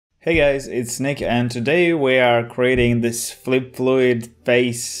Hey guys, it's Nick and today we are creating this flip fluid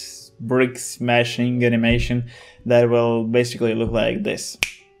face brick smashing animation that will basically look like this.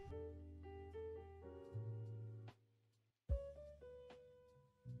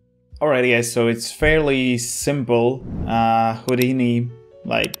 Alrighty guys, so it's fairly simple Houdini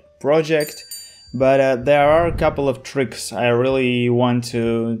project, but there are a couple of tricks I really want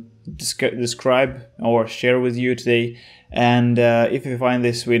to describe or share with you today. And if you find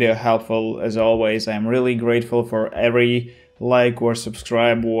this video helpful, as always, I'm really grateful for every like or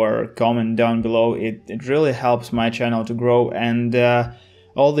subscribe or comment down below. It really helps my channel to grow, and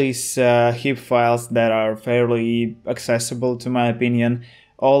all these HIP files that are fairly accessible to my opinion,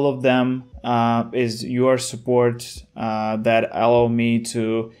 all of them is your support that allow me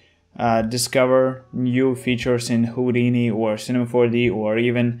to discover new features in Houdini or Cinema 4D, or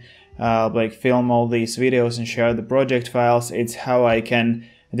even film all these videos and share the project files. It's how I can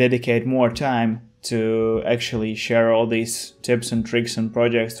dedicate more time to actually share all these tips and tricks and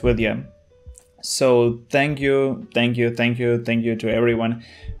projects with you. So thank you to everyone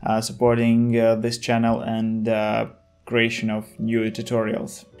supporting this channel and creation of new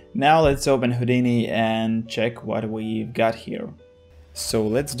tutorials. Now let's open Houdini and check what we've got here. So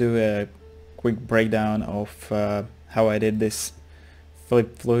let's do a quick breakdown of how I did this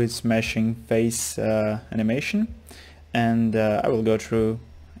flip fluid smashing face animation, and I will go through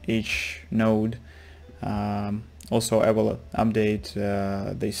each node. Also I will update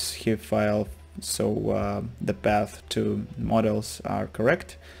this HIP file so the path to models are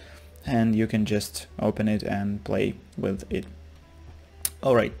correct, and you can just open it and play with it.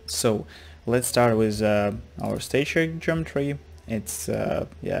 Alright, so let's start with our stage geometry. It's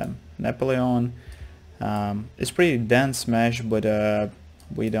Napoleon. It's pretty dense mesh, but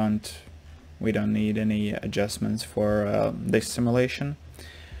we don't need any adjustments for this simulation.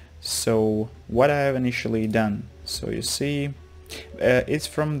 So what I have initially done, so you see it's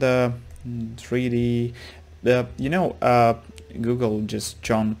from the 3D, Google just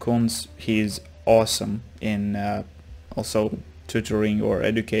John Kunz. He's awesome in also tutoring or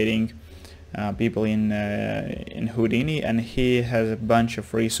educating people in Houdini, and he has a bunch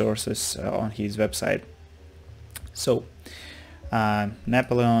of resources on his website. So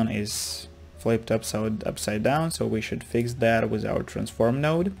Napoleon is flipped upside down, so we should fix that with our transform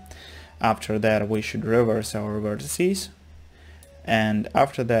node. After that we should reverse our vertices, and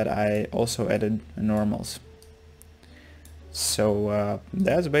after that I also added normals. So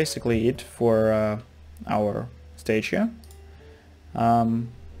that's basically it for our stage here.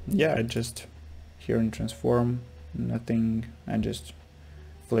 Yeah, just here in transform, nothing, I just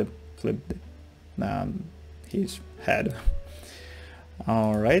flipped his head.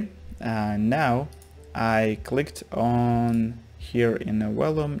 Alright, now I clicked on here in the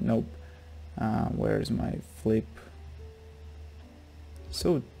volume. Nope, where's my flip?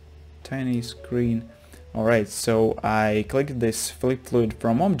 So tiny screen. Alright, so I clicked this flip fluid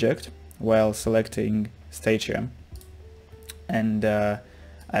from object while selecting stage here, and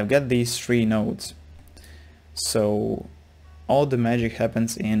I've got these three nodes. So all the magic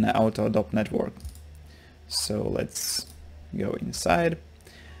happens in auto-adopt network. So let's go inside.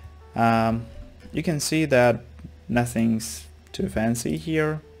 You can see that nothing's too fancy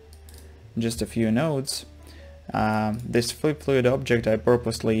here, just a few nodes. This flip fluid object, I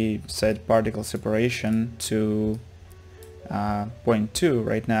purposely set particle separation to 0.2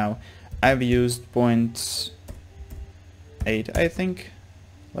 right now. I've used 0.8, I think.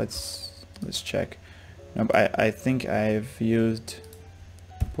 Let's check. No, I think I've used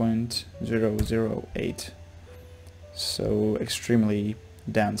 0.008. So extremely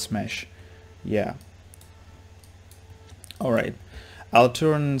dense mesh. Yeah. Alright, I'll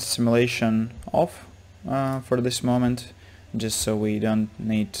turn simulation off for this moment, just so we don't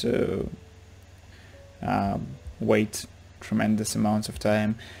need to wait tremendous amounts of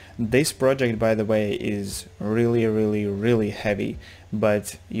time. This project, by the way, is really heavy,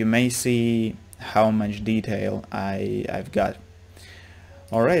 but you may see how much detail I've got.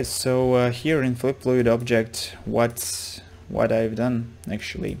 Alright, so here in flip fluid object, what I've done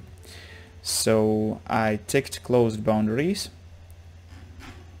actually. So I ticked closed boundaries.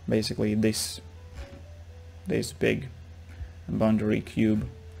 Basically this big boundary cube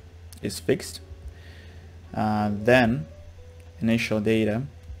is fixed. Then initial data,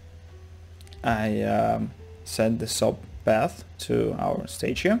 I set the sub path to our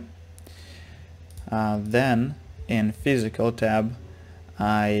stage here. Then in physical tab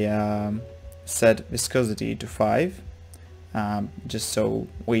I set viscosity to 5, just so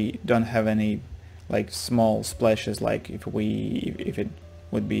we don't have any like small splashes, like if it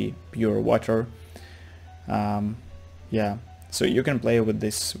would be pure water. Yeah, so you can play with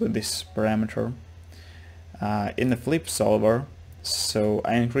this parameter. In the flip solver, so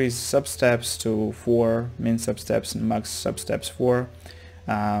I increase substeps to 4, min substeps and max substeps 4.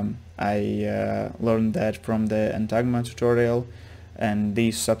 I learned that from the Entagma tutorial, and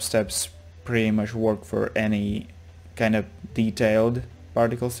these substeps pretty much work for any kind of detailed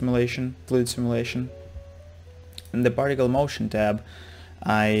particle simulation, fluid simulation. In the particle motion tab,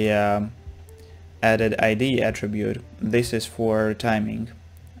 I added ID attribute. This is for timing,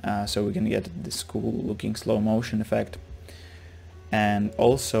 so we can get this cool looking slow motion effect. And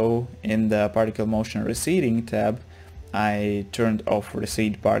also in the particle motion receding tab, I turned off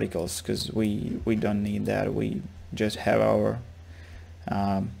recede particles because we don't need that. We just have our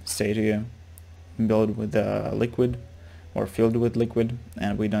statue built with liquid or filled with liquid,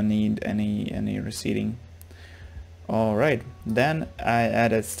 and we don't need any receding. Alright, then I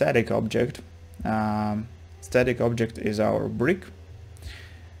added static object. Static object is our brick.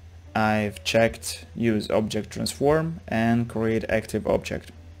 I've checked use object transform and create active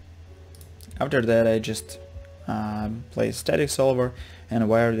object. After that I just placed static solver and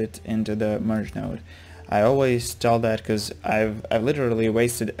wired it into the merge node. I always tell that because I've literally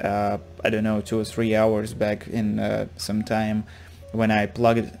wasted I don't know 2 or 3 hours back in some time when I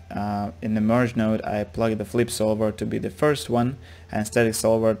plugged in the merge node. I plugged the flip solver to be the first one and static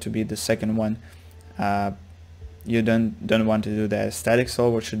solver to be the second one. You don't want to do that. Static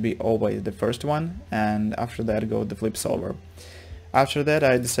solver should be always the first one, and after that go the flip solver. After that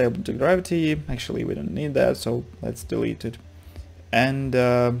I disabled the gravity. Actually we don't need that, so let's delete it. And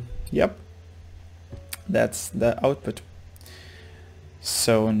yep, that's the output.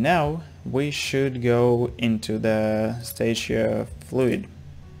 So now we should go into the Statia fluid.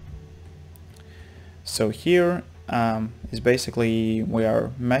 So here is basically we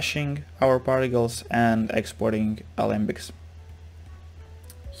are meshing our particles and exporting alembics.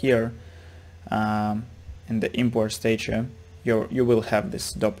 Here in the import Statia, you will have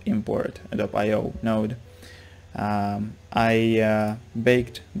this .import.io node. I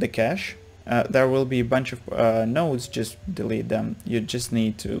baked the cache. There will be a bunch of nodes, just delete them. You just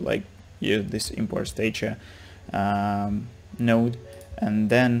need to like use this import Statia node, and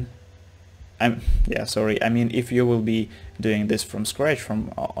then I mean if you will be doing this from scratch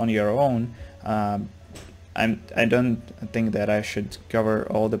on your own, I don't think that I should cover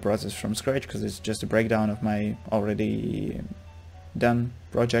all the process from scratch because it's just a breakdown of my already done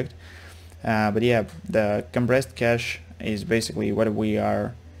project. But yeah, the compressed cache is basically what we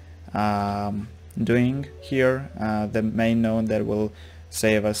are doing here, the main node that will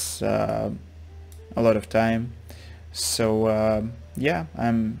save us a lot of time. So yeah,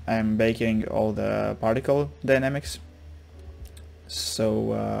 I'm baking all the particle dynamics.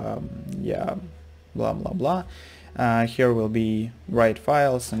 So yeah, blah blah blah. Here will be write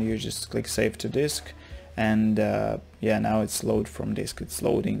files, and you just click save to disk, and yeah, now it's load from disk. It's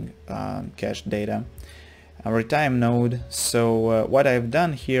loading cache data. Our time node. So what I've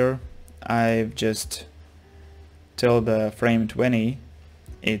done here, I've just tell the frame 20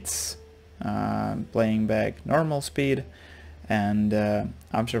 it's playing back normal speed, and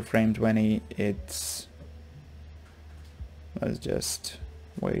after frame 20 it's, let's just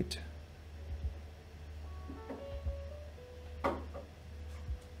wait.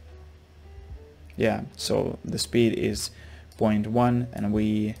 Yeah, so the speed is 0.1 and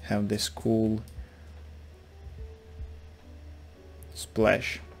we have this cool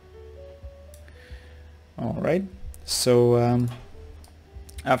splash. Alright, so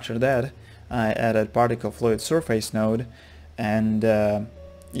after that I added particle fluid surface node, and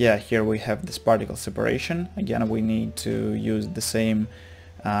yeah, here we have this particle separation. Again, we need to use the same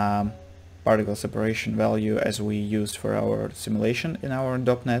particle separation value as we used for our simulation in our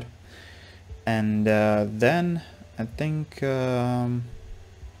 .NET. And then I think here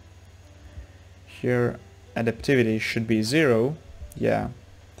adaptivity should be 0. Yeah.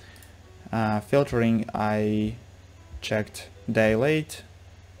 Filtering, I checked dilate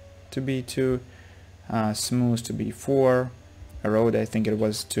to be 2, smooth to be 4, erode I think it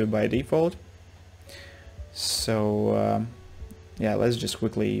was 2 by default. So yeah, let's just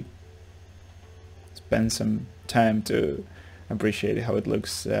quickly spend some time to appreciate how it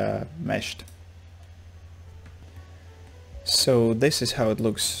looks meshed. So this is how it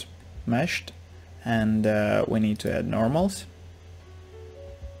looks meshed, and we need to add normals.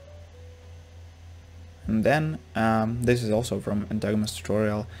 And then this is also from Entagma's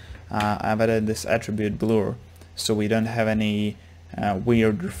tutorial. I've added this attribute blur, so we don't have any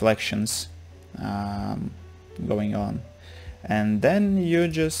weird reflections going on. and then you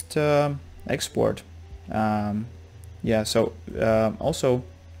just export. Yeah, so also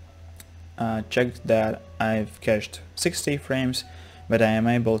check that I've cached 60 frames, but I am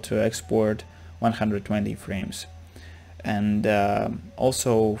able to export 120 frames. And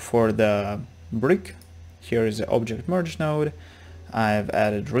also for the brick, here is the object merge node. I've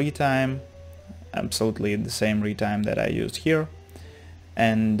added retime, absolutely the same retime that I used here,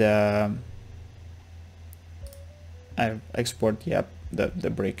 and I've exported, yep, the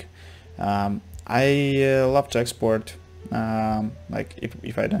brick. I love to export, like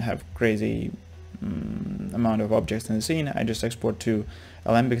if I don't have crazy amount of objects in the scene, I just export to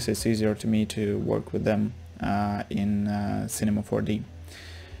Alembics. It's easier to me to work with them in Cinema 4D.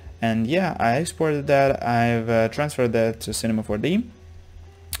 And yeah, I exported that, I've transferred that to Cinema 4D.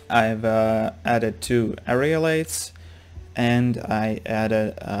 I've added 2 area lights, and I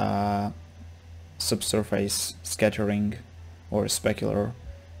added subsurface scattering or specular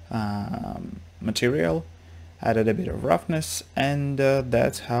material, added a bit of roughness, and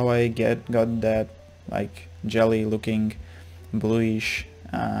that's how I got that like jelly looking bluish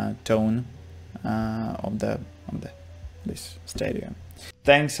tone of this stadium.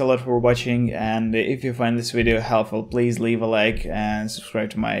 Thanks a lot for watching, and if you find this video helpful, please leave a like and subscribe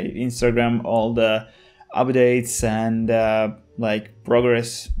to my Instagram. All the updates and like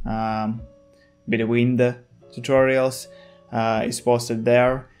progress between the tutorials is posted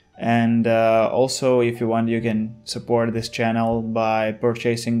there. And also, if you want, you can support this channel by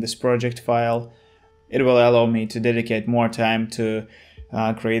purchasing this project file. It will allow me to dedicate more time to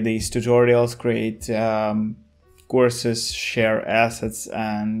create these tutorials, create courses, share assets,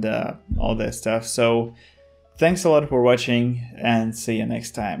 and all that stuff. So thanks a lot for watching, and see you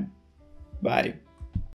next time. Bye.